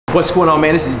What's going on,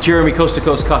 man? This is Jeremy, Coast to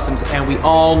Coast Customs, and we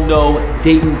all know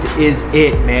Dayton's is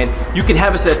it, man. You can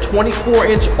have us at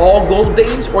 24-inch all gold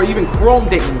Dayton's or even chrome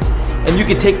Dayton's, and you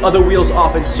can take other wheels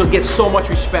off and so get so much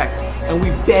respect. And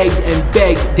we begged and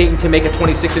begged Dayton to make a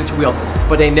 26-inch wheel,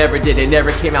 but they never did. They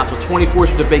never came out, so 24s were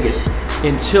the biggest.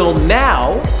 Until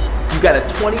now, you got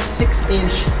a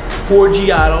 26-inch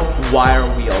Forgiato Wire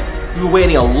wheel. We were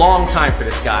waiting a long time for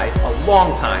this, guys, a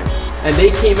long time. And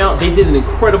they came out, they did an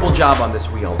incredible job on this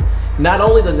wheel. Not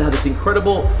only does it have this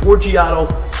incredible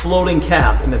Forgiato floating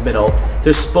cap in the middle,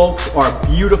 the spokes are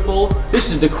beautiful.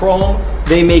 This is the chrome.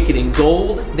 They make it in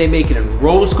gold, they make it in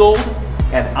rose gold,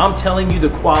 and I'm telling you,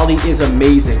 the quality is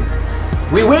amazing.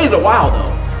 We waited a while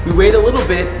though. We waited a little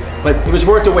bit, but it was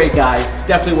worth the wait, guys.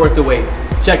 Definitely worth the wait.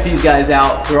 Check these guys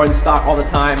out. They're in stock all the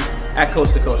time at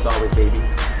Coast to Coast always, baby.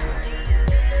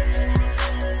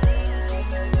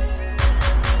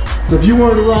 So if you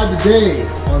wanted to ride today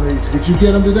on these, could you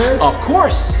get them today? Of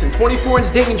course, in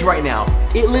 24-inch Dayton's right now.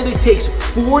 It literally takes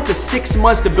 4 to 6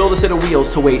 months to build a set of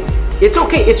wheels to wait. It's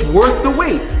okay, it's worth the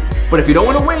wait. But if you don't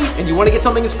want to wait and you want to get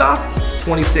something in stock,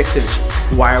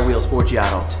 26-inch wire wheels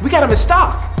Forgiato. We got them in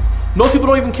stock. Most people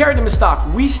don't even carry them in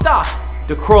stock. We stock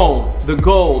the chrome, the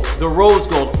gold, the rose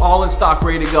gold, all in stock,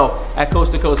 ready to go at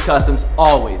Coast to Coast Customs,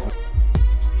 always.